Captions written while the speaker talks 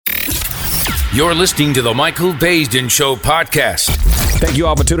You're listening to the Michael Baisden Show podcast. Thank you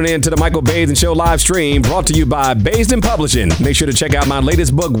all for tuning in to the Michael Baisden Show live stream, brought to you by Baisden Publishing. Make sure to check out my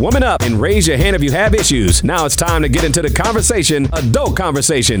latest book, Woman Up, and raise your hand if you have issues. Now it's time to get into the conversation, adult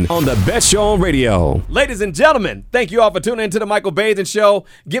conversation, on the best show on radio. Ladies and gentlemen, thank you all for tuning in to the Michael Baisden Show.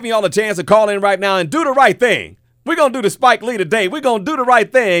 Giving you all a chance to call in right now and do the right thing. We're going to do the Spike Lee today. We're going to do the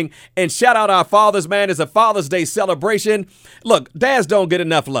right thing and shout out our fathers, man. It's a Father's Day celebration. Look, dads don't get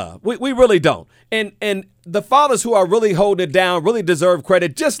enough love. We really don't. And the fathers who are really holding it down really deserve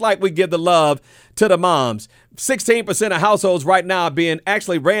credit, just like we give the love to the moms. 16% of households right now are being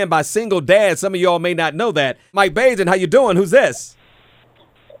actually ran by single dads. Some of y'all may not know that. Mike Baisden, how you doing? Who's this?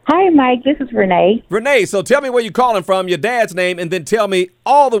 Hi, Mike. This is Renee. Renee, so tell me where you're calling from, your dad's name, and then tell me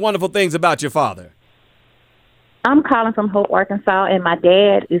all the wonderful things about your father. I'm calling from Hope, Arkansas, and my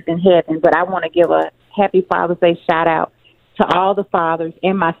dad is in heaven, but I want to give a happy Father's Day shout out to all the fathers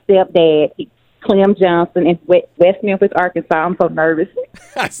and my stepdad, Clem Johnson, in West Memphis, Arkansas. I'm so nervous.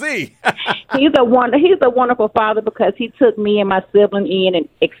 I see. He's a wonderful father because he took me and my sibling in and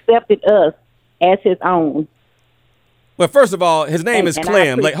accepted us as his own. Well, first of all, his name is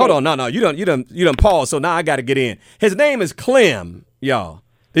Clem. Like, hold on, no, you don't pause. So now I got to get in. His name is Clem, y'all.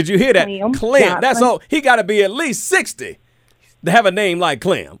 Did you hear that? Clem. That's all. He got to be at least 60 to have a name like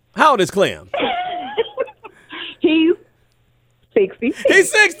Clem. How old is Clem? He's 60. He's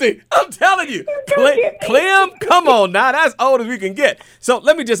 60. I'm telling you. Clem, come on now. That's old as we can get. So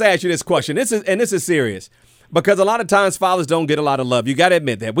let me just ask you this question. This is serious. Because a lot of times fathers don't get a lot of love. You got to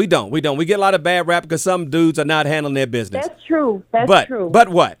admit that. We don't. We get a lot of bad rap because some dudes are not handling their business. That's true. That's true. But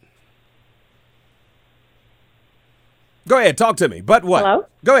what? Go ahead, talk to me. But what? Hello?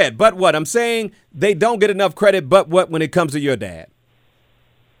 Go ahead, but what? I'm saying they don't get enough credit, but what when it comes to your dad?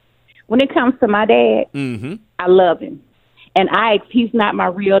 When it comes to my dad, I love him. And he's not my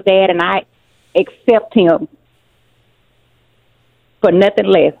real dad, and I accept him for nothing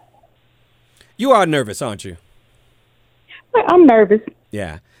less. You are nervous, aren't you? I'm nervous.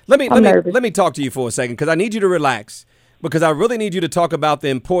 Yeah. Let me talk to you for a second because I need you to relax. Because I really need you to talk about the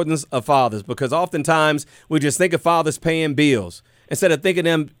importance of fathers. Because oftentimes we just think of fathers paying bills instead of thinking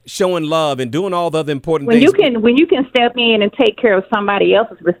them showing love and doing all the other important things. When you can step in and take care of somebody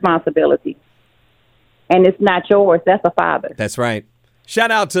else's responsibility, and it's not yours, that's a father. That's right. Shout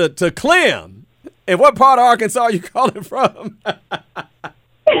out to Clem. And what part of Arkansas are you calling from?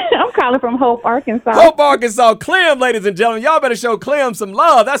 I'm calling from Hope, Arkansas. Hope, Arkansas. Clem, ladies and gentlemen. Y'all better show Clem some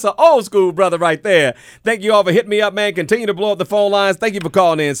love. That's an old school brother right there. Thank you all for hitting me up, man. Continue to blow up the phone lines. Thank you for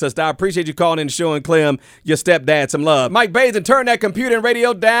calling in, sister. I appreciate you calling in and showing Clem, your stepdad, some love. Mike Baisden, turn that computer and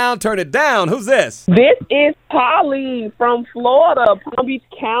radio down. Turn it down. Who's this? This is Polly from Florida, Palm Beach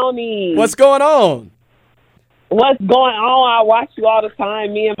County. What's going on? What's going on? I watch you all the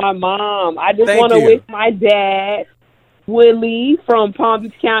time, me and my mom. I just want to wish my dad, Willie from Palm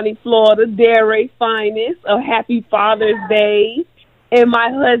Beach County, Florida, Delray finest, a happy Father's Day. And my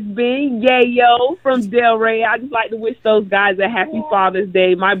husband, Yayo from Delray. I just like to wish those guys a happy Father's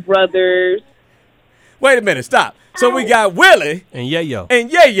Day. My brothers. Wait a minute, stop. So we got Willie and Yayo.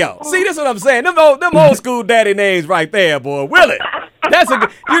 See, this is what I'm saying. Them old school daddy names right there, boy. Willie.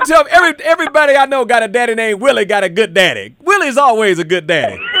 You tell me everybody I know got a daddy named Willie got a good daddy. Willie's always a good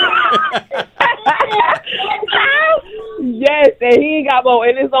daddy. Yes, and he ain't got more.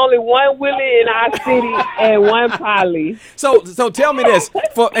 And there's only one Willie in our city and one Polly. So tell me this,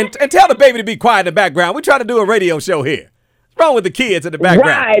 and tell the baby to be quiet in the background. We're trying to do a radio show here. What's wrong with the kids in the background?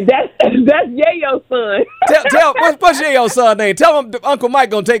 Right, that's Yayo's son. Tell what's Yayo's son name? Tell him Uncle Mike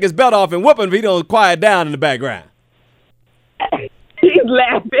gonna take his belt off and whoop him if he don't quiet down in the background. He's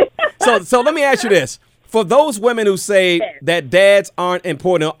laughing. So let me ask you this. For those women who say that dads aren't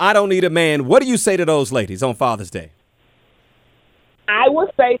important, I don't need a man, what do you say to those ladies on Father's Day? I would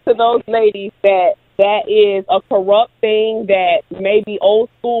say to those ladies that is a corrupt thing that maybe old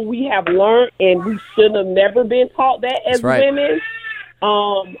school we have learned, and we shouldn't have never been taught that as women.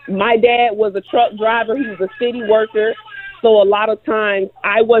 My dad was a truck driver. He was a city worker. So a lot of times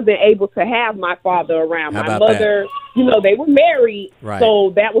I wasn't able to have my father around. My mother, they were married,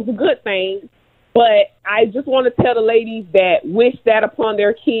 so that was a good thing. But I just want to tell the ladies that wish that upon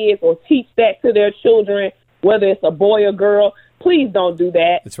their kids or teach that to their children, whether it's a boy or girl. Please don't do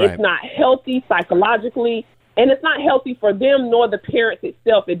that. That's right. It's not healthy psychologically, and it's not healthy for them nor the parents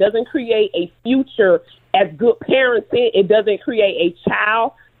itself. It doesn't create a future as good parenting. It doesn't create a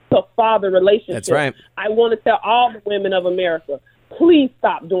child to father relationship. That's right. I want to tell all the women of America, please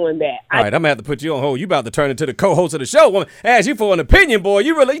stop doing that. All right, I'm going to have to put you on hold. You about to turn into the co-host of the show. Woman, ask you for an opinion, boy.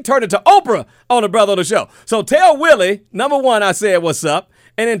 You really turned into Oprah on the brother of the show. So tell Willie, number one, I said what's up.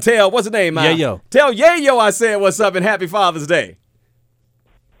 And then tell, what's the name, man? Yayo. Tell Yayo I said what's up and happy Father's Day.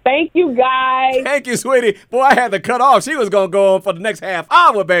 Thank you, guys. Thank you, sweetie. Boy, I had to cut off. She was going to go on for the next half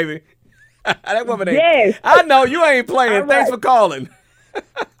hour, baby. That woman ain't. Yes. I know, you ain't playing. All Thanks right. for calling.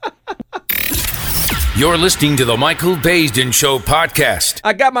 You're listening to the Michael Baisden Show podcast.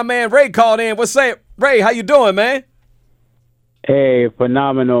 I got my man Ray called in. What's up? Ray, how you doing, man? Hey,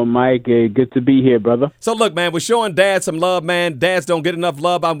 phenomenal, Mike. Good to be here, brother. So look, man, we're showing dads some love, man. Dads don't get enough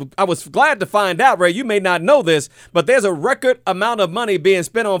love. I was glad to find out, Ray, you may not know this, but there's a record amount of money being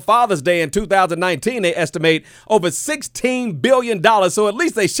spent on Father's Day in 2019. They estimate over $16 billion. So at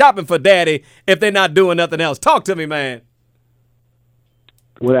least they shopping for daddy if they're not doing nothing else. Talk to me, man.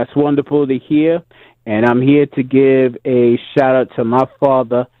 Well, that's wonderful to hear. And I'm here to give a shout out to my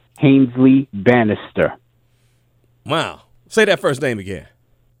father, Hainsley Bannister. Wow. Say that first name again.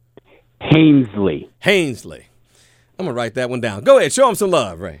 Hainsley. Hainsley. I'm going to write that one down. Go ahead. Show him some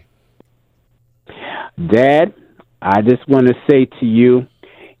love, Ray. Dad, I just want to say to you,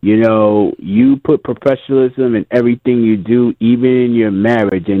 you know, you put professionalism in everything you do, even in your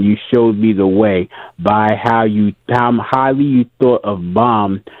marriage, and you showed me the way by how highly you thought of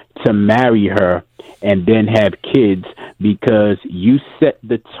Mom to marry her and then have kids, because you set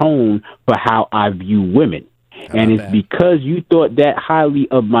the tone for how I view women. And it's because you thought that highly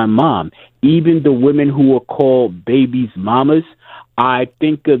of my mom. Even the women who are called babies' mamas, I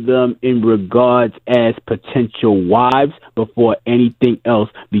think of them in regards as potential wives before anything else,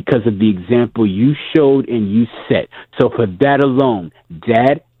 because of the example you showed and you set. So for that alone,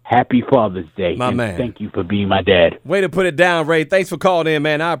 Dad, happy Father's Day. My man. Thank you for being my dad. Way to put it down, Ray. Thanks for calling in,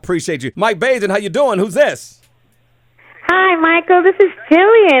 man. I appreciate you. Mike Baisden, how you doing? Who's this? Hi, Michael. This is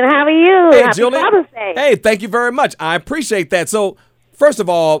Jillian. How are you? Hey, Happy Jillian. Father's Day. Hey, thank you very much. I appreciate that. So, first of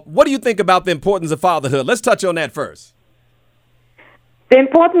all, what do you think about the importance of fatherhood? Let's touch on that first. The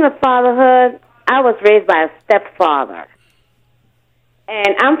importance of fatherhood, I was raised by a stepfather.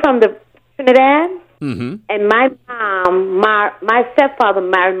 And I'm from the Trinidad. Mm-hmm. And my mom, my stepfather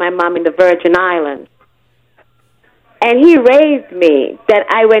married my mom in the Virgin Islands. And he raised me that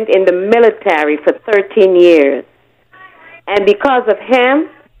I went in the military for 13 years. And because of him,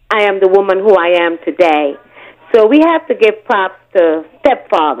 I am the woman who I am today. So we have to give props to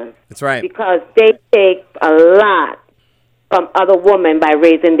stepfathers. That's right. Because they take a lot from other women by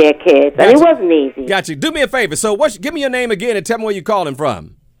raising their kids. And it wasn't easy. Got you. Do me a favor. So give me your name again and tell me where you're calling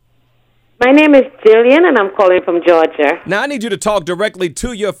from. My name is Jillian, and I'm calling from Georgia. Now, I need you to talk directly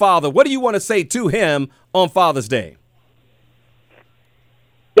to your father. What do you want to say to him on Father's Day?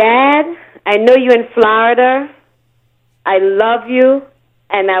 Dad, I know you're in Florida. I love you,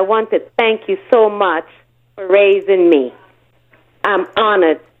 and I want to thank you so much for raising me. I'm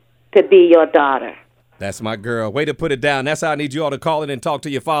honored to be your daughter. That's my girl. Way to put it down. That's how I need you all to call in and talk to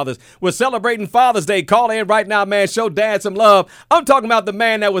your fathers. We're celebrating Father's Day. Call in right now, man. Show Dad some love. I'm talking about the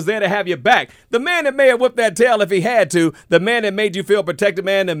man that was there to have your back. The man that may have whipped that tail if he had to. The man that made you feel protected,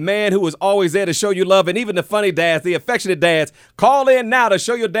 man. The man who was always there to show you love. And even the funny dads, the affectionate dads. Call in now to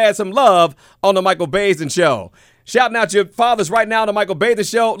show your dad some love on the Michael Baisden Show. Shouting out your fathers right now on the Michael Baisden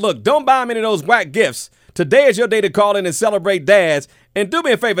Show. Look, don't buy them any of those whack gifts. Today is your day to call in and celebrate dads. And do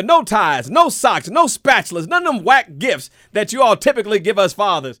me a favor, no ties, no socks, no spatulas, none of them whack gifts that you all typically give us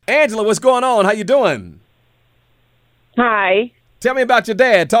fathers. Angela, what's going on? How you doing? Hi. Tell me about your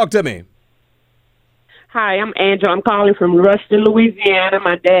dad. Talk to me. Hi, I'm Angela. I'm calling from Ruston, Louisiana.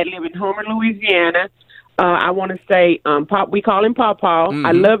 My dad lives in Homer, Louisiana. I want to say, Pop, we call him Pawpaw. Mm-hmm.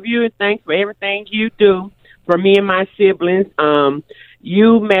 I love you and thanks for everything you do for me and my siblings. He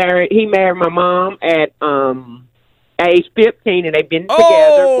married my mom at age 15, and they've been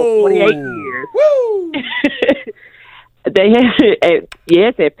together for 48 years. Woo!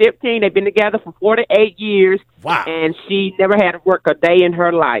 At 15, they've been together for 48 years. Wow. And she never had to work a day in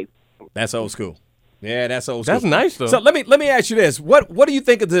her life. That's old school. Yeah, that's old school. That's nice, though. So let me ask you this. What do you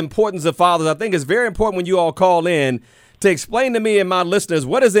think of the importance of fathers? I think it's very important when you all call in to explain to me and my listeners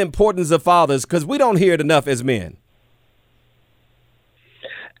what is the importance of fathers, because we don't hear it enough as men.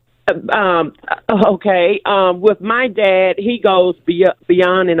 Okay. With my dad, he goes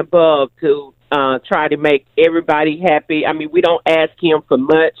beyond and above to try to make everybody happy. I mean, we don't ask him for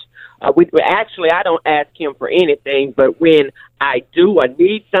much. I don't ask him for anything, but when I do or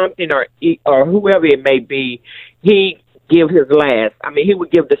need something or whoever it may be, he give his last. I mean, he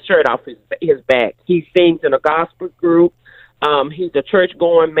would give the shirt off his back. He sings in a gospel group. He's a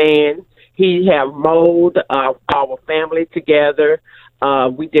church-going man. He have molded our family together.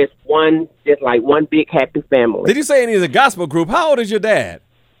 We just one big happy family. Did you say he's a gospel group? How old is your dad?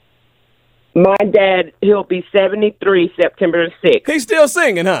 My dad, he'll be 73 September the 6th. He's still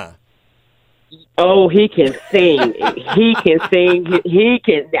singing, huh? Oh, he can sing. He can sing. He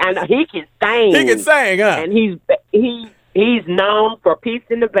can sing. He can sing, huh? And he's known for Peace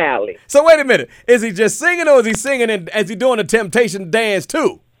in the Valley. So wait a minute. Is he just singing, or is he singing and is he doing a Temptation dance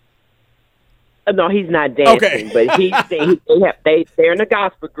too? No, he's not dancing, okay. But they're in a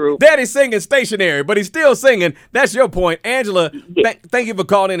gospel group. Daddy's singing stationary, but he's still singing. That's your point. Angela, thank you for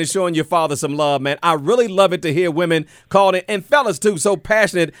calling in and showing your father some love, man. I really love it to hear women calling in, and fellas too, so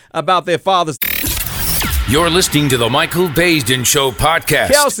passionate about their fathers. You're listening to the Michael Baisden Show podcast.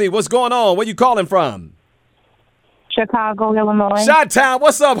 Kelsey, what's going on? Where you calling from? Chicago, Illinois. Chi-Town,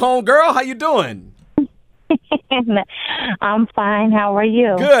 what's up, homegirl? How you doing? I'm fine. How are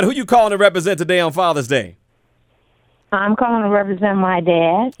you? Good. Who you calling to represent today on Father's Day? I'm calling to represent my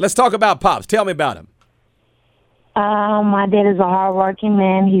dad. Let's talk about Pops. Tell me about him. My dad is a hardworking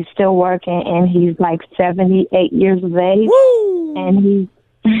man. He's still working, and he's like 78 years of age. Woo! And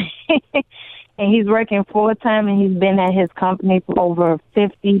he's working full time, and he's been at his company for over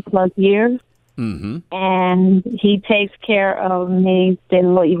 50 plus years. Mm-hmm. And he takes care of me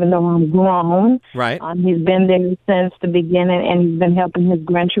still, even though I'm grown. Right. He's been there since the beginning, and he's been helping his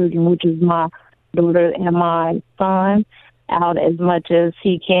grandchildren, which is my daughter and my son, out as much as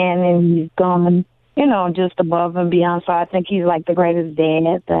he can. And he's gone, just above and beyond. So I think he's like the greatest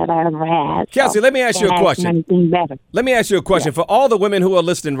dad that I ever had. Kelsey, let me ask you a question. Let me ask you a question. Yeah. For all the women who are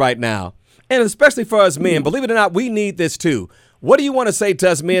listening right now, and especially for us men, believe it or not, we need this too. What do you want to say to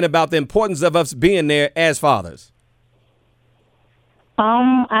us men about the importance of us being there as fathers?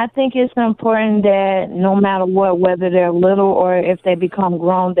 I think it's important that no matter what, whether they're little or if they become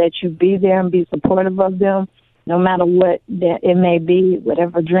grown, that you be there and be supportive of them, no matter what that it may be,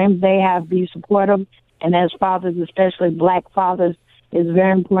 whatever dreams they have, be supportive. And as fathers, especially black fathers, it's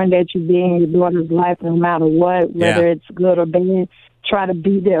very important that you be in your daughter's life no matter what, whether it's good or bad. Try to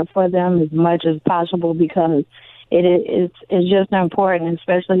be there for them as much as possible, because it's just important,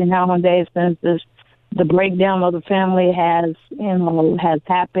 especially nowadays, since the breakdown of the family has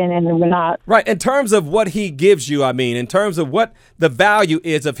happened, and we're not right. In terms of what he gives you, in terms of what the value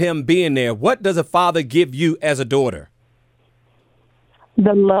is of him being there, what does a father give you as a daughter?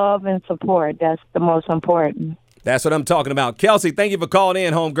 The love and support. That's the most important. That's what I'm talking about. Kelsey, thank you for calling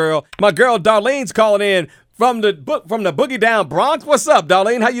in, homegirl. My girl Darlene's calling in from the Boogie Down Bronx. What's up,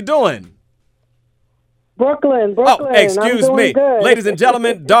 Darlene? How you doing? Brooklyn. Oh, excuse me. Good. Ladies and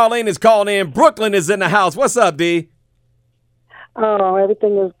gentlemen, Darlene is calling in. Brooklyn is in the house. What's up, D? Oh,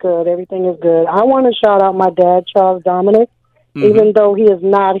 everything is good. Everything is good. I want to shout out my dad, Charles Dominic. Mm-hmm. Even though he is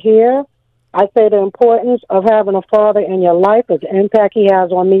not here, I say the importance of having a father in your life is the impact he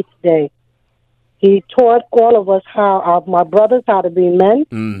has on me today. He taught all of us my brothers how to be men,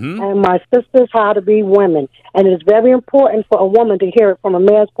 mm-hmm. and my sisters how to be women. And it is very important for a woman to hear it from a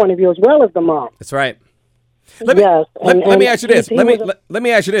man's point of view as well as the mom. That's right. Let me ask you this. Let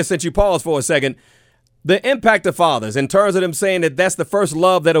me ask you this, since you paused for a second. The impact of fathers, in terms of them saying that that's the first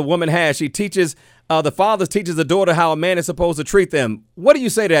love that a woman has. She teaches, the father teaches the daughter how a man is supposed to treat them. What do you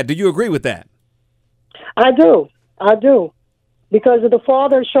say to that? Do you agree with that? I do. Because the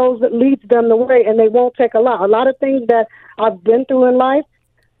father leads them the way, and they won't take a lot. A lot of things that I've been through in life,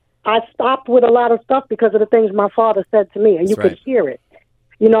 I stopped with a lot of stuff because of the things my father said to me, and you could hear it.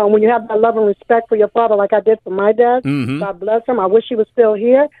 And when you have that love and respect for your father like I did for my dad, mm-hmm. God bless him, I wish he was still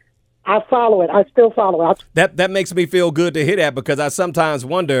here, I follow it. I still follow it. That makes me feel good to hear that, because I sometimes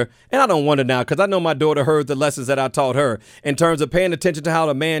wonder, and I don't wonder now, because I know my daughter heard the lessons that I taught her in terms of paying attention to how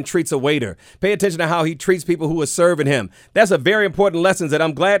a man treats a waiter, pay attention to how he treats people who are serving him. That's a very important lesson that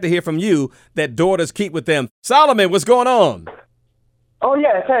I'm glad to hear from you that daughters keep with them. Solomon, what's going on? Oh,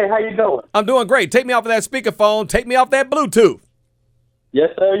 yes. Hey, how you doing? I'm doing great. Take me off of that speakerphone. Take me off that Bluetooth.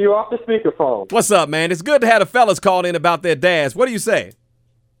 Yes, sir. You're off the speakerphone. What's up, man? It's good to have the fellas calling in about their dads. What do you say?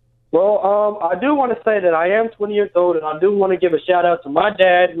 Well, I do want to say that I am 20 years old, and I do want to give a shout-out to my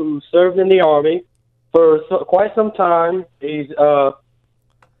dad, who served in the Army for quite some time. He's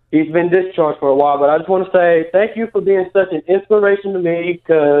been discharged for a while, but I just want to say thank you for being such an inspiration to me,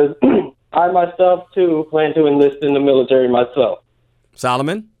 because I myself, too, plan to enlist in the military myself.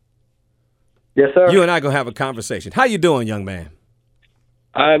 Solomon? Yes, sir? You and I going to have a conversation. How you doing, young man?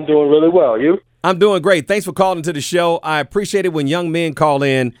 I'm doing really well. You? I'm doing great. Thanks for calling to the show. I appreciate it when young men call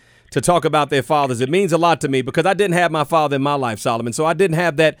in to talk about their fathers. It means a lot to me, because I didn't have my father in my life, Solomon. So I didn't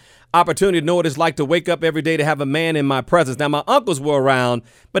have that opportunity to know what it's like to wake up every day to have a man in my presence. Now, my uncles were around,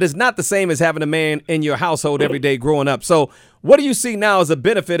 but it's not the same as having a man in your household every day growing up. So what do you see now as a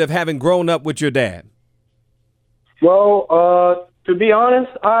benefit of having grown up with your dad? Well, To be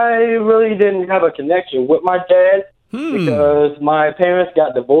honest, I really didn't have a connection with my dad because my parents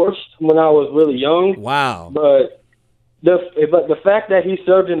got divorced when I was really young. Wow. But the fact that he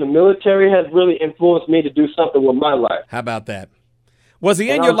served in the military has really influenced me to do something with my life. How about that? Was he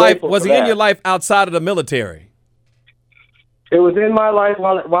in your life? Was he in your life outside of the military? It was in my life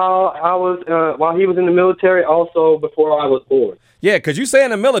while he was in the military, also before I was born. Yeah, because you say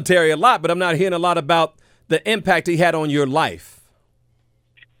in the military a lot, but I'm not hearing a lot about the impact he had on your life.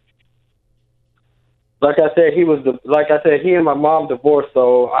 Like I said, he and my mom divorced,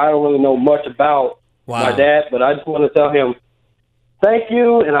 so I don't really know much about my dad, but I just want to tell him thank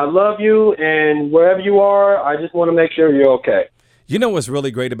you, and I love you, and wherever you are, I just want to make sure you're okay. You know what's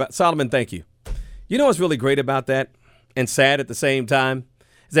really great about Solomon? Thank you. You know what's really great about that, and sad at the same time,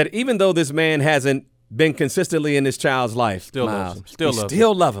 is that even though this man hasn't been consistently in this child's life, still loves him.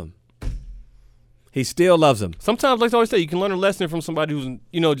 He still loves him. Sometimes, like I always say, you can learn a lesson from somebody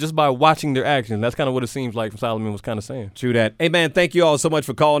who's, just by watching their actions. That's kind of what it seems like Solomon was kind of saying. True that. Hey, man, thank you all so much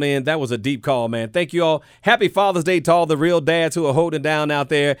for calling in. That was a deep call, man. Thank you all. Happy Father's Day to all the real dads who are holding down out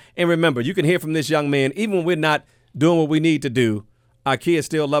there. And remember, you can hear from this young man, even when we're not doing what we need to do, our kids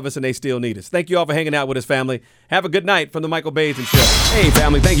still love us and they still need us. Thank you all for hanging out with us, family. Have a good night from the Michael Baisden Show. Hey,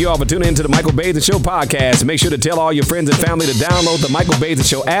 family, thank you all for tuning in to the Michael Baisden Show podcast. Make sure to tell all your friends and family to download the Michael Baisden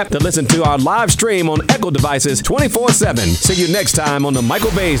Show app to listen to our live stream on Echo devices 24/7. See you next time on the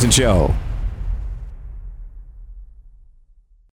Michael Baisden Show.